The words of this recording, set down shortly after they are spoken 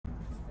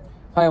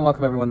Hi and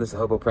welcome everyone, this is the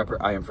Hobo Prepper.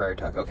 I am Friar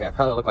Tuck. Okay, I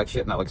probably look like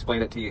shit and I'll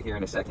explain it to you here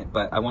in a second,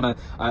 but I'm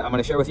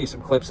gonna share with you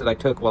some clips that I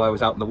took while I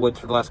was out in the woods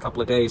for the last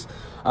couple of days.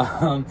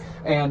 I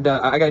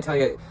gotta tell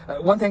you,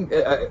 one thing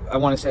I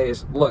want to say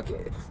is, look,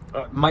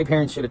 my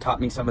parents should have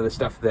taught me some of the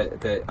stuff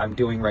that I'm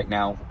doing right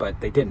now, but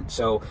they didn't.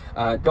 So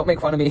don't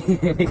make fun of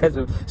me because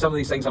of some of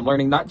these things I'm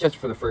learning, not just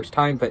for the first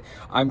time, but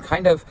I'm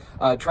kind of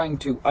trying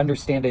to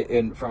understand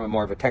it from a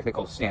more of a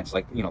technical stance,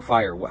 like, you know,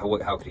 fire,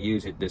 how to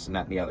use it, this and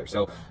that and the other.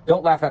 So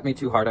don't laugh at me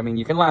too hard. I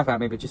mean, you can laugh at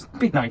me, but just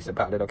be nice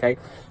about it, okay?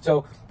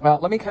 So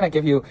let me kind of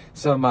give you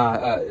some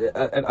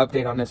an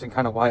update on this and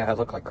kind of why I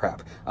look like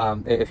crap,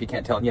 if you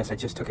can't tell. And yes, I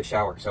just took a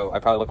shower, so I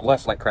probably look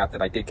less like crap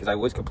than I did because I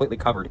was completely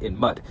covered in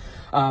mud.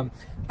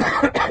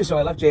 So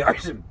I left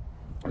JR's.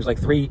 It was like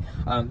 3,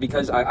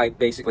 because I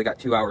basically got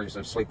 2 hours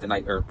of sleep the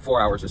night, or 4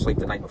 hours of sleep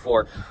the night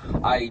before.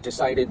 I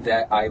decided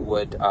that I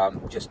would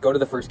just go to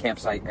the first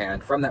campsite,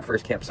 and from that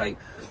first campsite,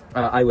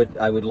 I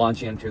would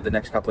launch into the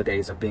next couple of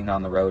days of being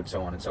on the road,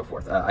 so on and so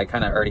forth. I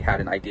kind of already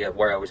had an idea of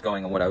where I was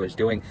going and what I was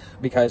doing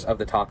because of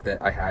the talk that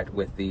I had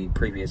with the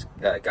previous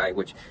guy,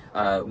 which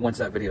once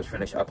that video is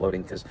finished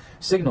uploading, because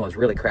signal is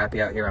really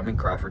crappy out here. I'm in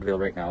Crawfordville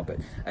right now,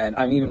 and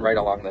I'm even right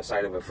along the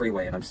side of a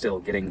freeway, and I'm still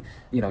getting,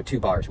 you know,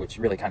 2 bars, which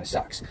really kind of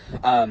sucks.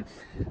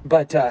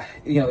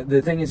 You know,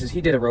 the thing is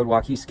he did a road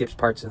walk. He skips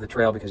parts of the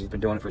trail because he's been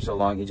doing it for so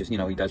long. He just, you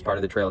know, he does part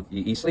of the trail.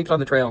 He sleeps on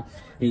the trail.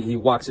 He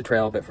walks the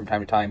trail, but from time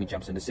to time he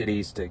jumps into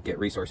cities to get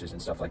resources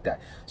and stuff like that.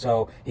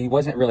 So he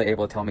wasn't really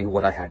able to tell me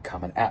what I had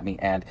coming at me,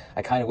 and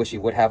I kind of wish he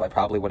would have. I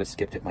probably would have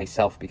skipped it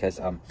myself because,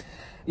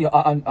 you know,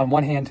 on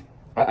one hand,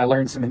 I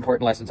learned some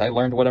important lessons. I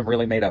learned what I'm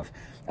really made of.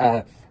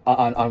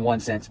 On one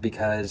sense,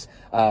 because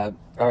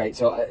all right,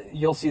 so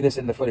you'll see this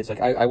in the footage. Like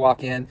I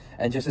walk in,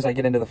 and just as I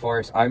get into the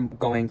forest, I'm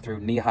going through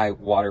knee-high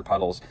water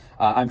puddles.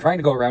 I'm trying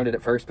to go around it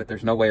at first, but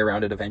there's no way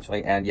around it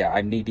eventually, and yeah,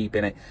 I'm knee-deep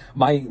in it.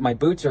 My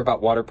boots are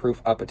about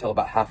waterproof up until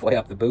about halfway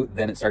up the boot,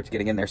 then it starts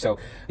getting in there. So,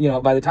 you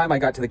know, by the time I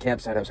got to the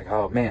campsite, I was like,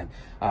 oh man,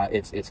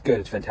 it's good,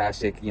 it's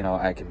fantastic. You know,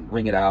 I can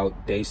wring it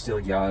out, day's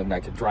still young, I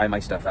can dry my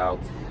stuff out.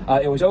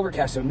 It was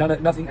overcast, so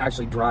nothing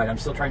actually dried. I'm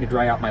still trying to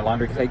dry out my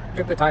laundry because I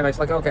took the time. I was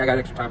like, okay, I got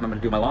extra time, I'm gonna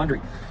do my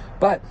laundry.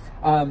 But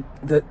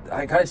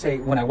I gotta say,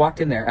 when I walked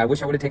in there, I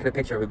wish I would have taken a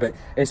picture of it, but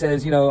it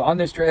says, you know, on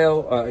this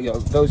trail, you know,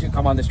 those who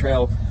come on this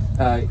trail,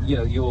 you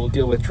know, you will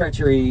deal with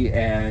treachery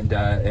and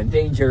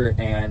danger,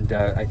 and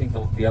I think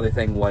the other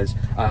thing was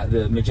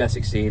the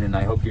majestic scene, and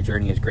I hope your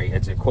journey is great.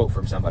 It's a quote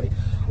from somebody.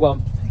 Well,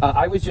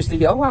 I was just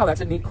thinking, oh wow, that's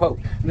a neat quote.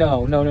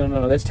 No,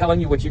 that's telling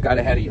you what you got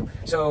ahead of you.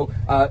 So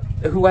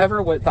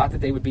whoever thought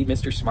that they would be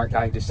Mr. Smart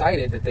Guy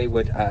decided that they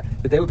would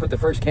put the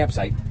first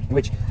campsite,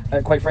 which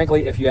quite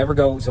frankly, if you ever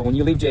go, so when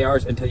you leave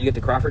JR's until you get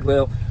to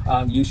Crawfordville,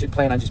 you should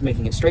plan on just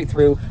making it straight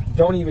through.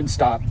 Don't even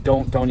stop.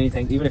 Don't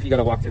anything, even if you got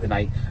to walk through the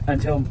night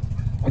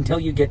until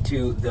you get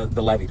to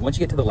the levee. Once you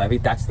get to the levee,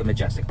 that's the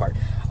majestic part.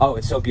 Oh,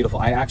 it's so beautiful.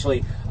 I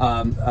actually,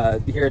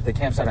 here at the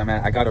campsite I'm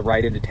at, I got a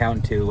ride into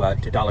town to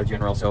Dollar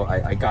General, so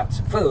I got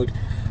some food,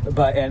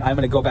 and I'm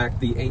going to go back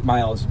the 8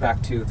 miles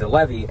back to the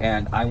levee,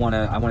 and I want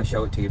to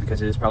show it to you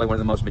because it is probably one of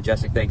the most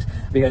majestic things.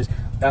 Because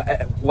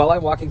while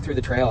I'm walking through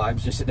the trail, I'm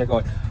just sitting there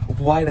going,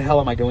 why the hell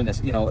am I doing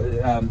this? You know,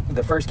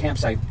 the first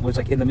campsite was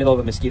like in the middle of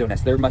a mosquito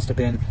nest. There must have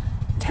been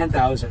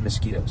 10,000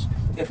 mosquitoes,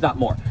 if not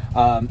more.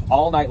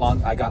 All night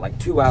long, I got like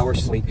 2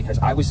 hours sleep because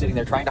I was sitting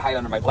there trying to hide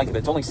under my blanket, but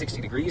it's only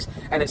 60 degrees,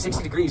 and at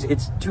 60 degrees,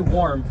 it's too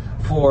warm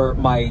for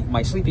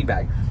my sleeping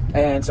bag.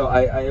 And so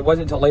it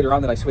wasn't until later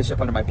on that I switched up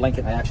under my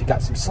blanket and I actually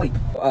got some sleep.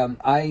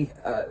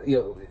 You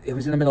know, it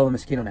was in the middle of a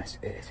mosquito nest.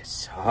 It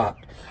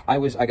sucked.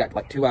 I got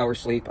like 2 hours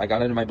sleep. I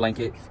got under my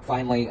blanket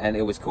finally, and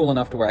it was cool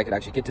enough to where I could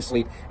actually get to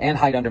sleep and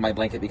hide under my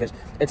blanket, because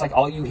it's like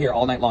all you hear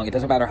all night long. It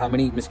doesn't matter how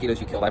many mosquitoes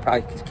you killed. I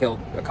probably killed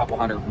a couple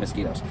hundred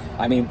mosquitoes.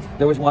 I mean,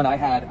 there was one I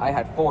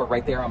had 4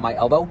 right there on my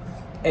elbow,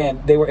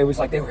 and it was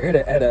like they were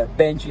at a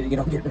bench, you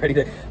know, getting ready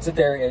to sit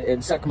there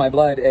and suck my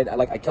blood, and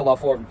I killed all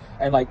 4 of them.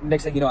 And like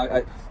next thing you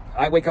know,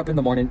 I wake up in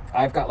the morning,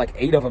 I've got like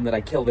 8 of them that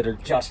I killed that are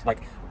just like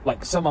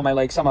some on my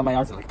legs, some on my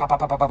arms, like pop, pop,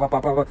 pop, pop, pop,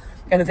 pop, pop.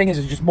 And the thing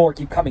is just more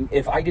keep coming.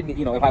 If I didn't,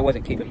 you know, if I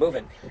wasn't keeping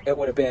moving, it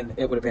would have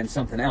been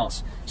something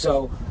else.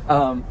 So,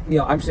 you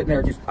know, I'm sitting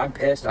there I'm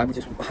pissed.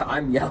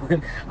 I'm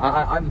yelling.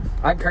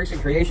 I'm cursing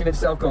creation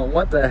itself, going,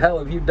 what the hell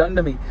have you done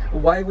to me?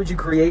 Why would you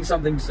create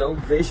something so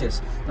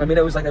vicious? I mean,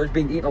 it was like I was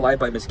being eaten alive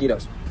by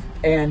mosquitoes.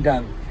 And,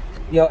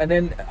 you know, and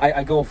then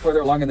I go further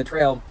along in the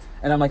trail,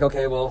 and I'm like,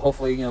 okay, well,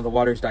 hopefully, you know, the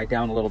water's died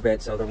down a little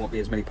bit, so there won't be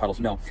as many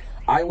puddles. No,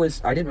 I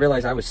didn't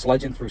realize I was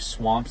sludging through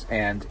swamps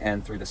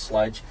and through the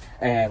sludge,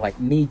 and like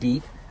knee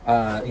deep, you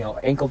know,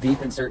 ankle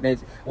deep in certain.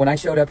 When I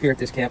showed up here at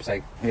this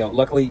campsite, you know,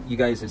 luckily you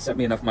guys had sent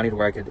me enough money to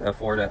where I could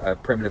afford a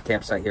primitive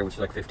campsite here, which is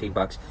like 15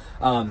 bucks.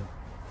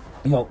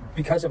 You know,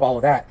 because of all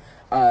of that,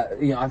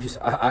 you know,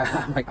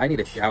 I'm like, I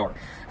need a shower,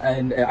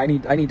 and I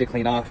need to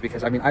clean off,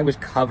 because I mean, I was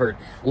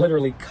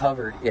literally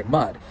covered in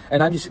mud,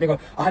 and I'm just sitting there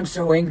going, I'm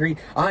so angry.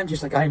 I'm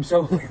just like, I'm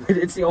so,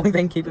 it's the only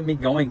thing keeping me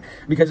going,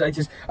 because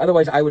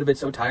otherwise I would have been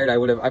so tired.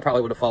 I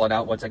probably would have fallen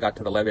out once I got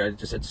to the levee. I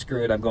just said,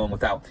 screw it, I'm going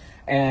without.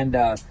 And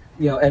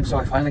you know, and so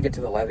I finally get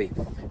to the levee,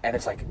 and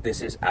it's like,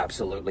 this is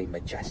absolutely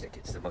majestic.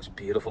 It's the most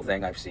beautiful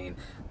thing I've seen.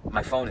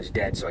 My phone is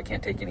dead, so I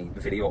can't take any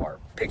video or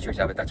pictures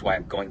of it. That's why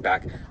I'm going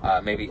back.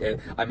 Maybe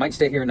I might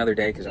stay here another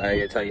day because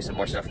I tell you some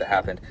more stuff that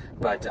happened.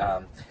 But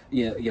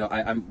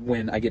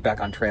when I get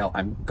back on trail,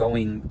 I'm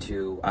going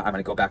to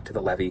go back to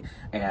the levee,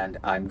 and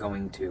I'm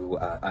going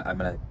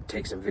to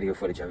take some video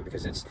footage of it,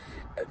 because it's,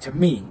 to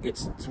me,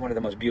 it's one of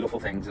the most beautiful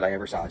things that I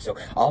ever saw. So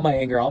all my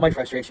anger, all my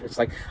frustration, it's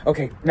like,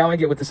 okay, now I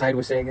get what the side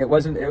was saying. It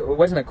wasn't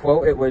a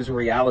quote, it was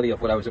reality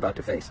of what I was about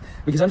to face.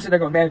 Because I'm sitting there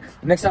going, man,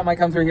 next time I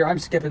come through here, I'm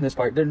skipping this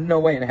part. There's no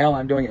way in hell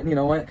I'm doing it. And you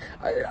know what?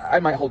 I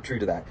might hold true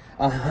to that.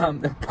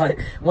 But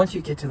once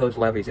you get to those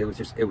levees,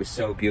 it was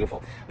so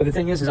beautiful. But the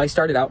thing is I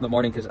started out in the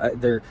morning because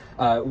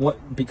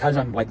because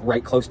I'm like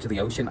right close to the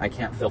ocean, I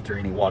can't filter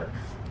any water.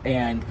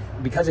 And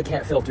because I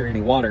can't filter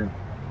any water,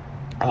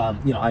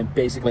 I'm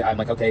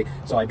like, okay,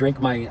 so I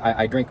drink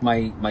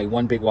my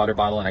one big water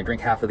bottle, and I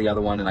drink half of the other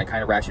one, and I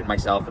kind of ration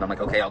myself, and I'm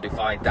like, okay, I'll do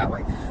fine that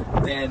way.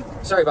 Then,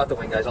 sorry about the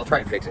wind, guys, I'll try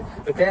and fix it.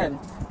 But then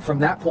from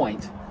that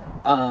point,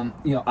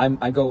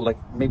 I go like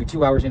maybe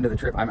 2 hours into the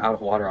trip, I'm out of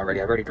water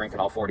already. I've already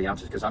drinking all 40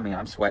 ounces because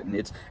I'm sweating.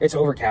 It's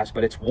overcast,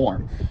 but it's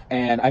warm,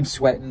 and I'm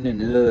sweating,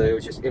 and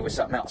it was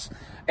something else.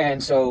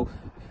 And so,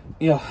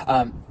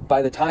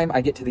 by the time I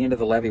get to the end of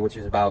the levee, which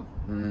is about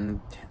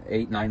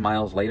 8-9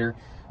 miles later,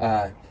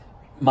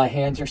 my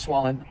hands are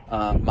swollen.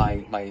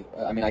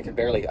 I could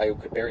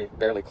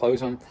barely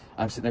close them.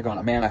 I'm sitting there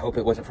going, man, I hope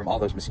it wasn't from all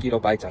those mosquito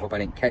bites. I hope I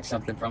didn't catch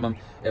something from them.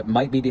 It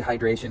might be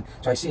dehydration.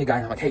 So I see a guy,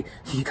 and I'm like, hey,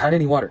 you got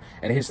any water?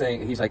 And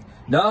he's like,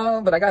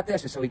 no, but I got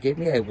this. And so he gave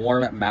me a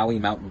warm Maui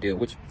Mountain Dew,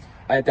 which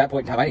at that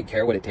point in time, I didn't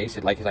care what it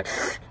tasted like. He's like,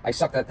 I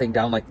sucked that thing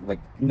down like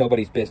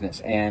nobody's business.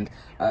 And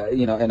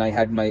and I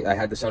had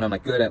the soda. I'm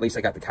like, good, at least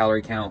I got the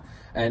calorie count.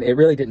 And it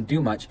really didn't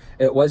do much.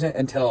 It wasn't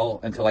until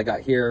I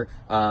got here,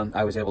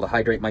 I was able to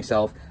hydrate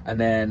myself. And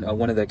then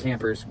one of the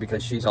campers,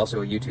 because she's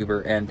also a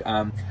YouTuber, and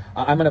I'm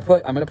gonna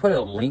put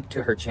a link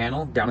to her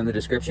channel down in the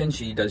description.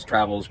 She does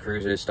travels,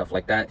 cruises, stuff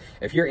like that.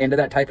 If you're into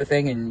that type of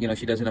thing, and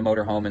she does in a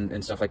motorhome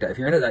and stuff like that, if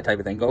you're into that type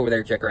of thing, go over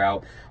there, check her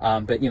out.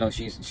 But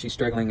she's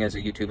struggling as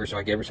a YouTuber, so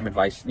I gave her some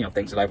advice,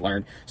 things that I've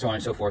learned, so on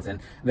and so forth.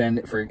 And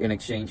then in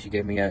exchange, she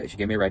gave me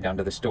a ride down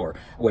to the store,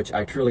 which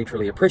I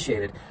truly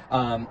appreciated.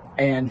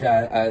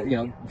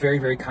 Very,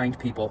 very kind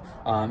people,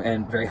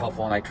 and very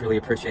helpful, and I truly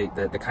appreciate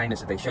the kindness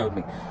that they showed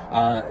me.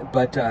 I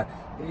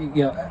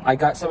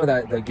got some of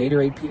the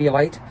Gatorade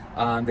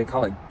Pedialyte. They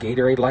call it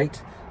Gatorade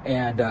Light.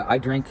 And I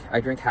drink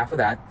half of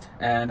that,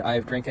 and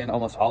I've drinking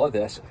almost all of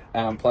this.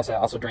 Plus, I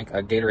also drink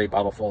a Gatorade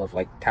bottle full of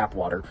like tap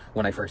water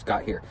when I first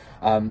got here.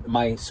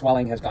 My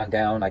swelling has gone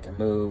down. I can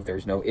move.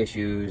 There's no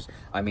issues.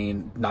 I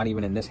mean, not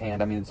even in this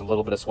hand. I mean, it's a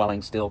little bit of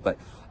swelling still, but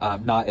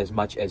not as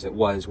much as it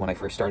was when I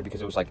first started,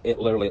 because it was like it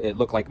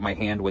looked like my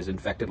hand was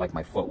infected, like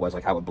my foot was,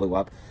 like how it blew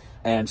up.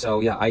 And so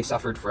yeah, I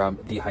suffered from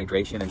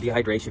dehydration. And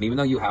dehydration, even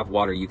though you have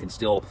water, you can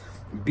still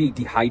be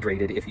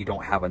dehydrated if you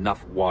don't have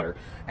enough water.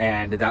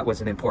 And that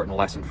was an important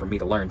lesson for me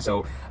to learn.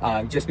 So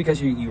just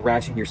because you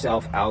ration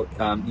yourself out,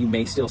 you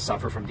may still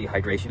suffer from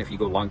dehydration if you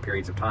go long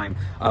periods of time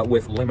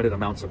with limited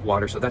amounts of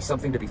water. So that's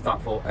something to be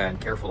thoughtful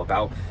and careful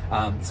about.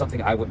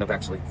 Something I wouldn't have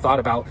actually thought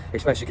about,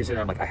 especially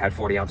considering I had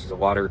 40 ounces of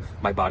water,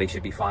 my body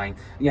should be fine.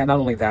 Yeah, not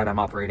only that, I'm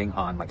operating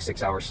on like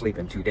 6 hours sleep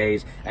in 2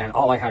 days, and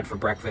all I had for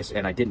breakfast,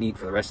 and I didn't eat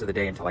for the rest of the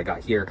day until I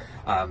got here,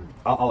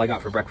 all I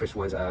got for breakfast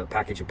was a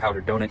package of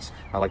powdered donuts.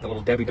 I like the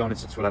little Debbie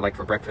donuts. It's what I like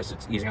for breakfast.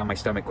 It's easy on my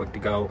stomach, quick to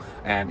go,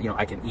 and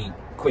I can eat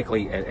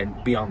quickly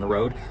and be on the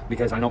road,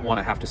 because I don't want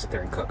to have to sit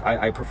there and cook.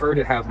 I prefer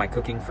to have my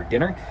cooking for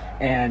dinner,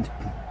 and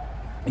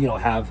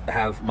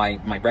have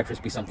my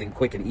breakfast be something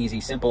quick and easy,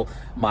 simple,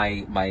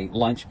 my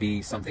lunch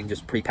be something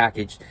just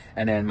pre-packaged,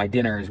 and then my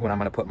dinner is when I'm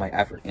going to put my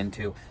effort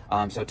into.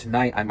 So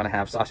tonight I'm going to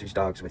have sausage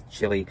dogs with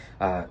chili,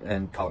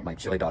 and call it my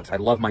chili dogs. I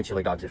love my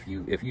chili dogs. If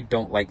you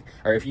don't like,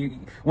 or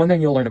one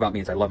thing you'll learn about me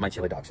is I love my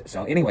chili dogs.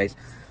 So anyways,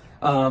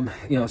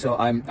 so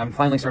I'm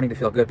finally starting to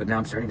feel good, but now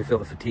I'm starting to feel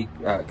the fatigue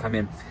come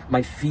in.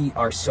 My feet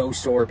are so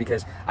sore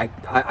because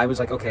I was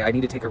like, okay, I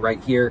need to take a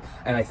right here,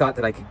 and I thought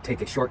that I could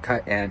take a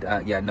shortcut, and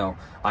no,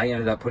 I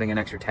ended up putting an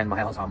extra 10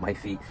 miles on my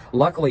feet.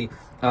 Luckily,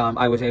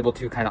 I was able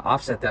to kind of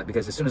offset that,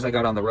 because as soon as I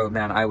got on the road,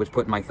 man, I was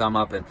putting my thumb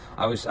up, and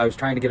I was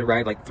trying to get a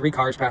ride. Like 3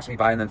 cars passed me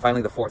by, and then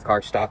finally the 4th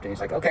car stopped, and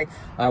he's like, okay,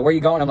 where are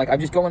you going? I'm like,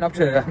 I'm going up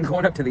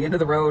to the end of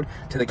the road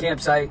to the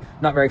campsite,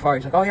 not very far.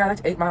 He's like, oh yeah,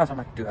 that's 8 miles. I'm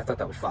like, dude, I thought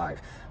that was 5.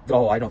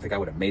 Oh, I don't think I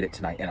would have made it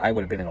tonight, and I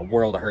would have been in a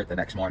world of hurt the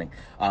next morning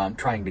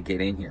trying to get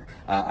in here.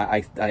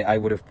 I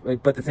would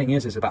have, but the thing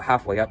is about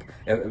halfway up,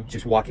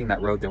 just walking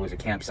that road, there was a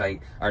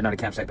campsite, or not a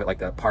campsite, but like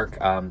the park,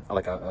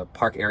 like a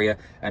park area,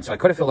 and so I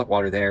could have filled up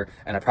water there,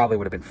 and I probably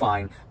would have been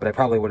fine, but I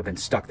probably would have been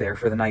stuck there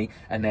for the night,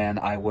 and then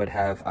I would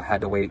have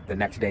had to wait the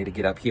next day to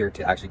get up here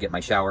to actually get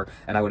my shower,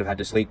 and I would have had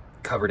to sleep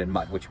covered in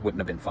mud, which wouldn't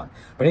have been fun.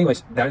 But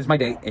anyways, that is my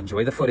day.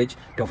 Enjoy the footage.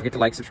 Don't forget to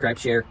like, subscribe,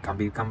 share,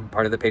 become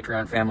part of the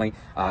Patreon family.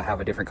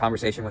 Have a different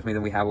conversation with me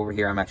than we have over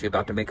here. I'm actually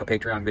about to make a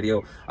Patreon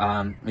video,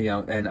 you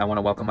know, and I want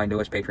to welcome my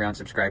newest Patreon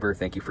subscriber.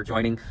 Thank you for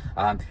joining.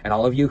 And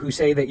all of you who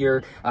say that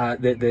you're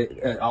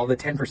all the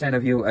 10%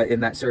 of you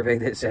in that survey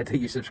that said that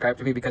you subscribe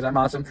to me because I'm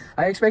awesome,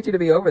 I expect you to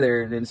be over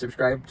there and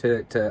subscribe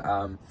to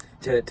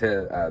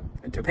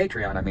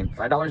Patreon. I mean,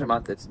 $5 a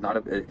month. It's not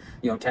a,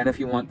 you know, 10 if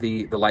you want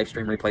the live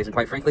stream replays. And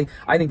quite frankly,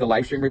 I think the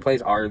live stream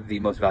replays are the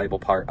most valuable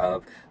part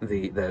of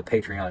the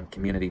Patreon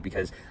community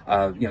because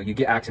you know, you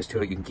get access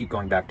to it, you can keep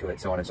going back to it,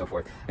 so on and so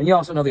forth. And you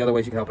also know the other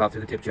ways you can help out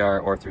through the tip jar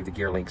or through the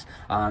gear links.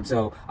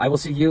 So I will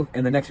see you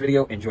in the next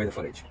video. Enjoy the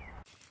footage.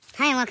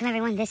 Hi and welcome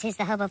everyone. This is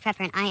the Hobo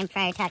Prepper and I am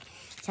Friar Tuck.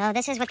 So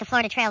this is what the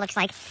Florida Trail looks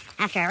like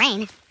after a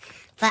rain,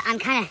 but I'm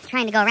kind of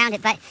trying to go around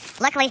it. But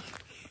luckily,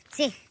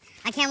 see,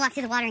 I can't walk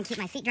through the water and keep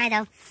my feet dry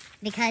though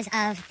because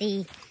of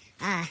the,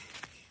 I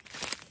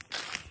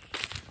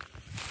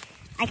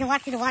can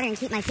walk through the water and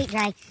keep my feet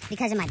dry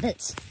because of my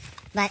boots.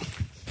 But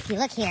if you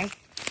look here,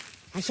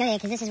 I'll show you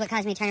because this is what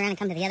caused me to turn around and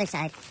come to the other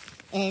side,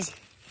 is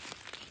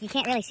you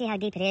can't really see how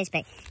deep it is,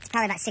 but it's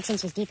probably about 6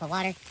 inches deep of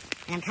water.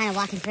 And I'm kind of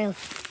walking through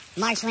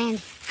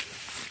marshland.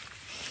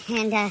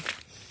 And,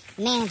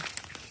 man,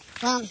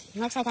 well, it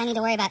looks like I need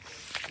to worry about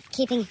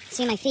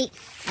see my feet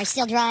are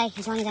still dry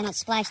as long as I don't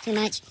splash too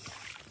much.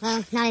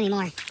 Well, not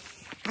anymore.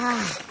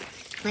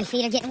 My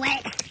feet are getting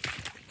wet.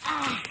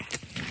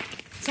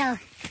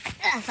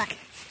 Fuck.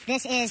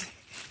 This is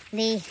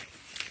the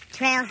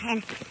trail,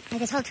 and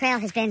this whole trail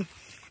has been,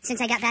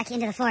 since I got back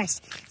into the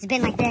forest, it's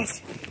been like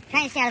this.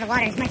 Trying to stay out of the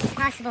water as much as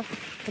possible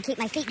to keep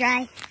my feet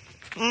dry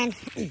and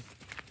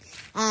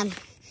not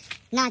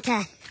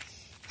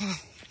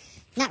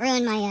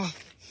ruin my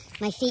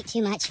feet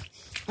too much.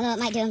 Although it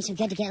might do them some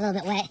good to get a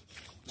little bit wet,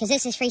 because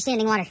this is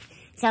freestanding water.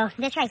 So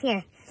this right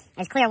here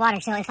is clear water.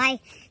 So if I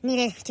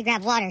needed to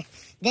grab water,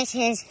 this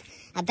is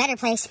a better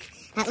place,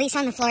 at least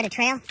on the Florida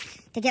Trail,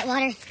 to get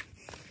water.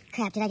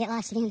 Crap, did I get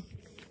lost again?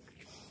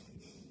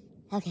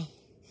 Okay.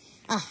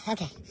 Oh,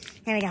 okay.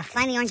 There we go.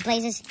 Find the orange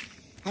blazes.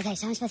 Okay,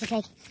 so I'm supposed to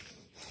take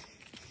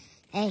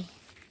a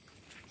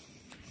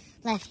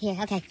left here.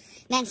 Okay.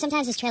 Man,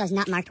 sometimes this trail is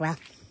not marked well.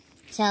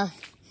 So I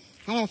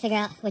gotta figure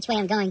out which way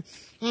I'm going.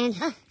 And,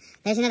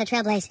 there's another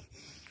trailblaze.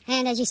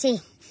 And as you see,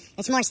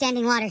 it's more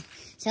standing water.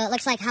 So it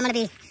looks like I'm gonna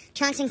be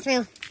trouncing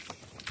through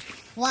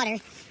water.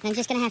 And I'm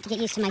just gonna have to get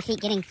used to my feet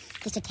getting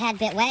just a tad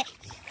bit wet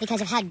because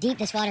of how deep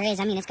this water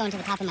is. I mean, it's going to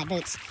the top of my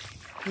boots.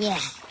 Yeah.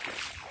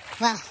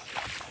 Well,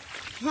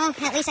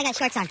 at least I got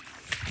shorts on.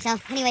 So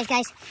anyways,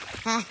 guys,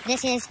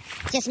 this is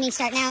just me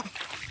starting out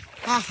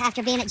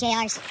after being at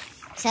JR's.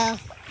 So,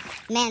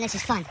 man, this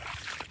is fun.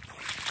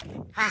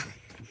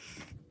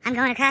 I'm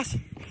going across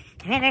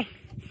the river.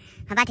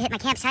 I'm about to hit my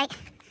campsite,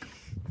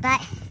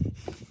 but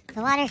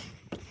the water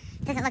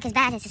doesn't look as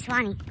bad as the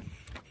Swanee.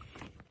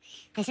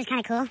 This is kind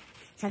of cool.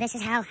 So this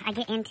is how I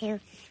get into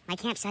my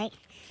campsite,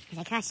 is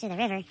I cross through the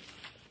river,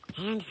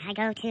 and I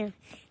go to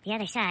the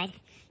other side.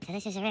 So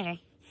this is the river.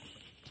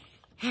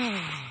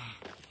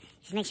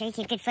 Just make sure you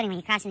keep good footing when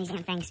you're crossing these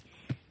damn things.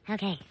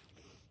 Okay,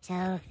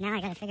 so now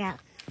I gotta figure out.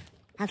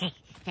 Okay,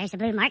 there's the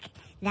blue mark.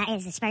 That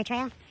is the spur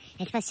trail.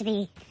 It's supposed to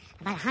be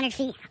about 100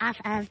 feet off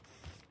of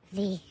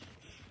the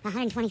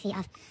 120 feet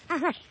off. Oh,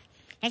 look,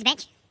 there's a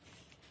bench.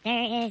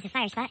 There is a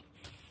fire spot.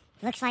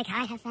 Looks like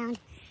I have found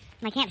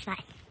my camp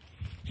spot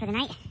for the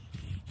night.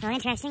 So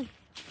interesting.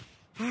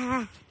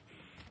 All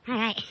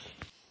right.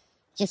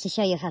 Just to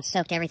show you how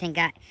soaked everything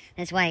got.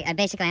 That's why I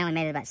only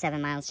made it about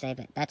 7 miles today,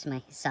 but that's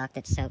my sock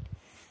that's soaked.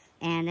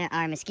 And there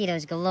are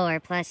mosquitoes galore,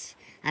 plus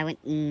I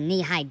went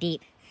knee-high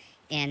deep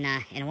in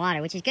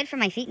water, which is good for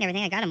my feet and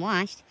everything. I got them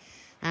washed.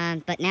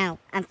 But now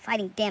I'm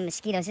fighting damn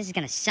mosquitoes. This is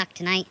going to suck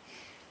tonight.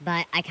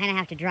 But I kind of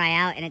have to dry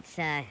out, and it's,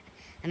 I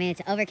mean,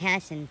 it's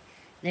overcast, and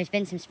there's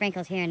been some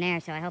sprinkles here and there,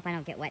 so I hope I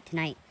don't get wet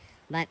tonight.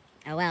 But,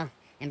 oh well,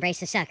 embrace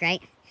the suck,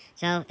 right?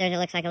 So, there it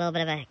looks like a little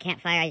bit of a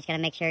campfire. I just got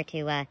to make sure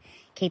to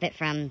keep it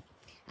from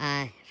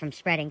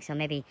spreading, so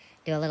maybe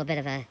do a little bit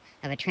of a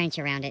trench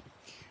around it.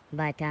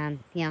 But,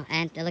 you know,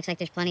 and it looks like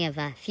there's plenty of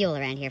fuel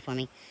around here for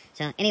me.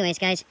 So, anyways,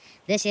 guys,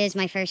 this is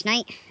my first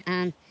night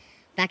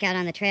back out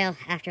on the trail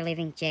after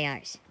leaving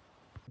JR's.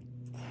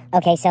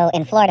 Okay, so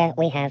in Florida,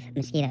 we have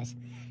mosquitoes.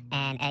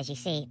 And as you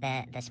see,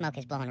 the smoke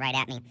is blowing right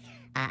at me.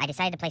 I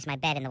decided to place my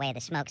bed in the way of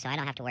the smoke so I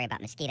don't have to worry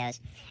about mosquitoes.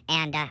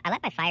 And I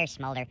let my fires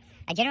smolder.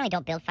 I generally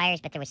don't build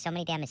fires, but there was so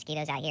many damn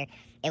mosquitoes out here.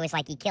 It was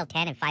like you kill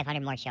 10 and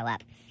 500 more show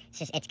up.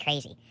 It's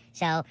crazy.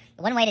 So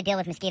one way to deal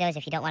with mosquitoes,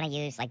 if you don't want to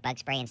use like bug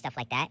spray and stuff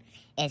like that,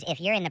 is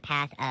if you're in the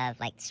path of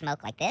like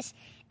smoke like this,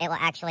 it will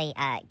actually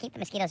keep the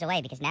mosquitoes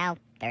away because now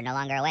they're no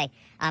longer away.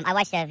 I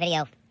watched a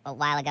video a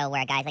while ago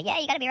where a guy's like, yeah,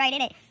 you got to be right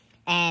in it.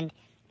 And,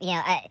 you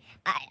know,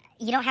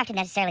 you don't have to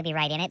necessarily be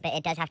right in it, but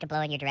it does have to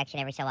blow in your direction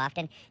every so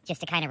often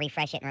just to kind of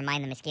refresh it and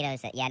remind the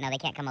mosquitoes that, yeah, no, they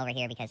can't come over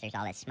here because there's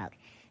all this smoke.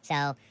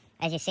 So,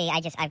 as you see,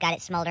 I've got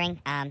it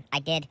smoldering. I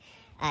did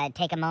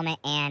take a moment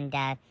and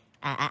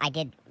I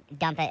did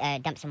dump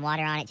some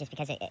water on it just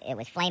because it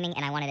was flaming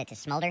and I wanted it to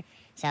smolder.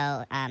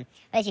 So, but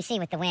as you see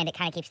with the wind, it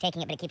kind of keeps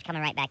taking it, but it keeps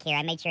coming right back here.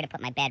 I made sure to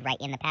put my bed right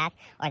in the path,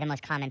 or the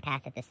most common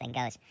path that this thing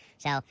goes.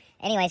 So,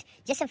 anyways,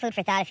 just some food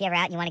for thought if you're ever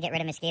out and you want to get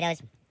rid of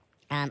mosquitoes.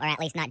 Or at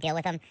least not deal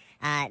with them.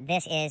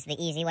 This is the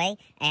easy way,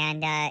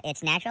 and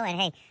it's natural. And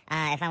hey,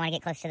 if I want to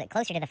get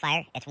closer to the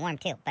fire, it's warm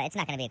too. But it's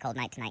not going to be a cold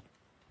night tonight.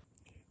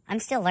 I'm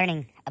still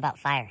learning about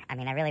fire. I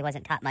mean, I really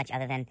wasn't taught much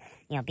other than,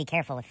 be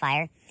careful with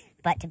fire.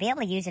 But to be able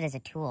to use it as a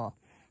tool,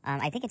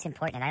 I think it's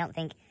important. And I don't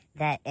think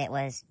that it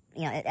was,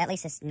 at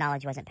least this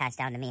knowledge wasn't passed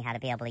down to me how to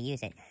be able to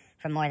use it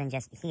for more than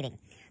just heating.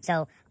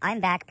 So I'm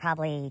back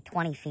probably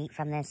 20 feet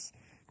from this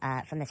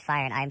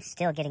fire, and I'm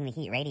still getting the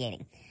heat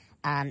radiating.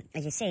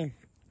 As you see,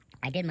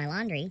 I did my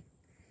laundry,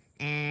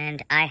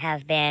 and I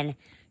have been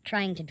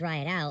trying to dry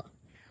it out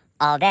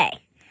all day.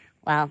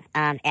 Well,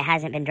 it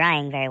hasn't been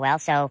drying very well,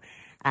 so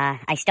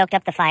I stoked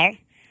up the fire.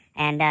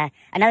 And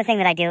another thing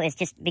that I do is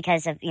just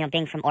because of,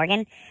 being from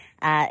Oregon,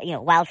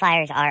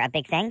 wildfires are a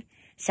big thing.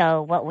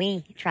 So what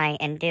we try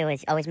and do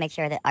is always make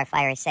sure that our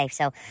fire is safe.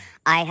 So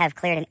I have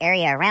cleared an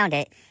area around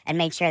it and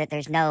made sure that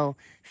there's no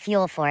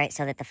fuel for it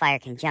so that the fire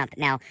can jump.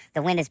 Now,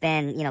 the wind has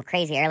been,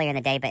 crazy earlier in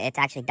the day, but it's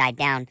actually died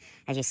down.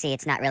 As you see,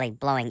 it's not really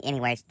blowing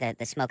anywhere.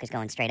 The smoke is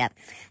going straight up.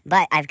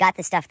 But I've got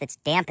the stuff that's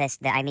dampest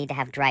that I need to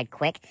have dried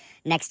quick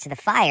next to the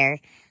fire.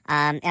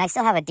 And I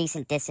still have a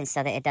decent distance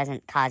so that it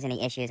doesn't cause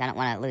any issues. I don't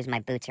want to lose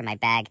my boots or my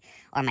bag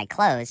or my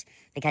clothes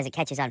because it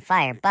catches on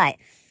fire. But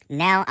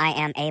now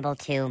I am able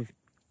to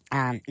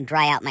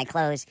dry out my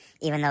clothes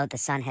even though the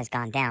sun has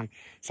gone down.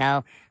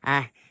 So,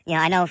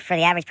 I know for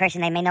the average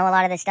person, they may know a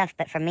lot of this stuff,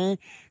 but for me,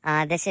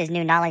 this is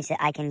new knowledge that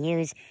I can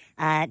use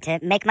to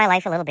make my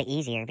life a little bit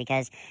easier,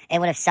 because it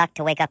would have sucked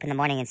to wake up in the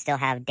morning and still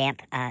have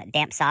damp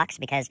socks,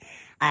 because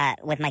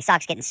with my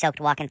socks getting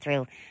soaked walking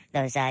through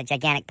those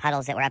gigantic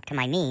puddles that were up to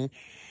my knee,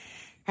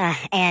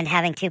 and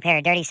having 2 pair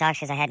of dirty socks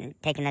because I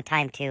hadn't taken the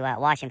time to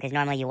wash them, because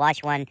normally you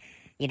wash one,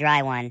 you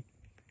dry one,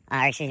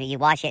 or excuse me, you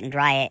wash it and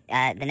dry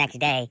it the next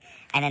day,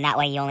 and then that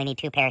way you only need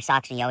 2 pair of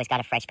socks and you always got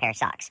a fresh pair of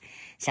socks.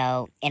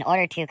 So in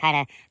order to kind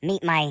of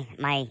meet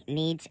my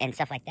needs and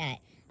stuff like that,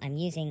 I'm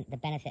using the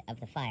benefit of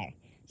the fire.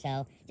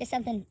 So just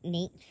something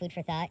neat, food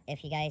for thought.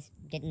 If you guys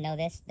didn't know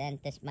this, then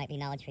this might be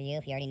knowledge for you.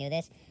 If you already knew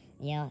this,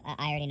 I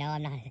already know.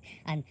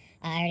 I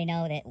already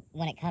know that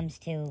when it comes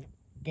to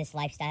this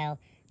lifestyle,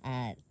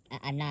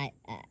 I'm not.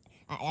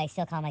 I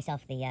still call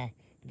myself the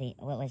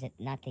what was it?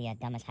 Not the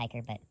dumbest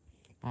hiker, but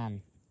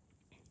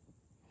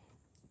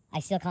I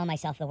still call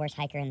myself the worst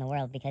hiker in the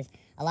world, because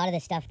a lot of the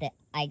stuff that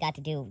I got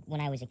to do when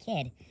I was a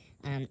kid,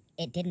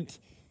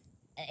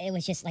 it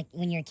was just like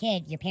when you're a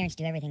kid, your parents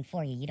do everything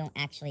for you. You don't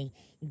actually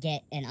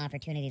get an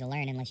opportunity to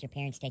learn unless your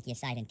parents take you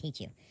aside and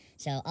teach you.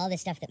 So all this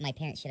stuff that my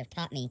parents should have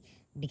taught me,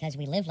 because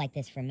we lived like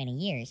this for many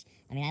years.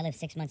 I mean, I lived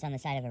 6 months on the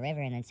side of a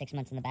river and then 6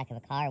 months in the back of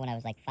a car when I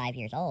was like 5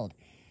 years old,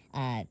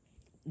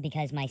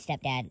 because my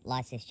stepdad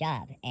lost his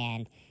job.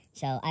 And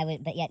so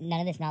but yet none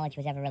of this knowledge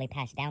was ever really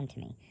passed down to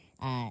me.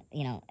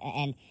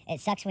 And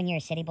it sucks when you're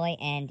a city boy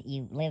and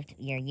you lived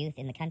your youth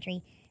in the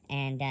country,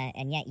 and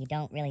yet you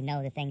don't really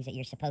know the things that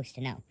you're supposed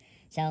to know.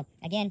 So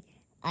again,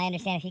 I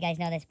understand if you guys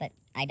know this, but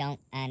I don't,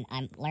 and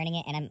I'm learning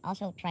it, and I'm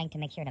also trying to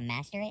make sure to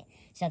master it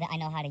so that I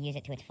know how to use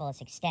it to its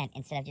fullest extent,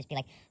 instead of just be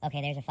like,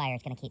 okay, there's a fire,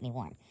 it's going to keep me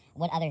warm.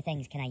 What other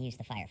things can I use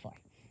the fire for?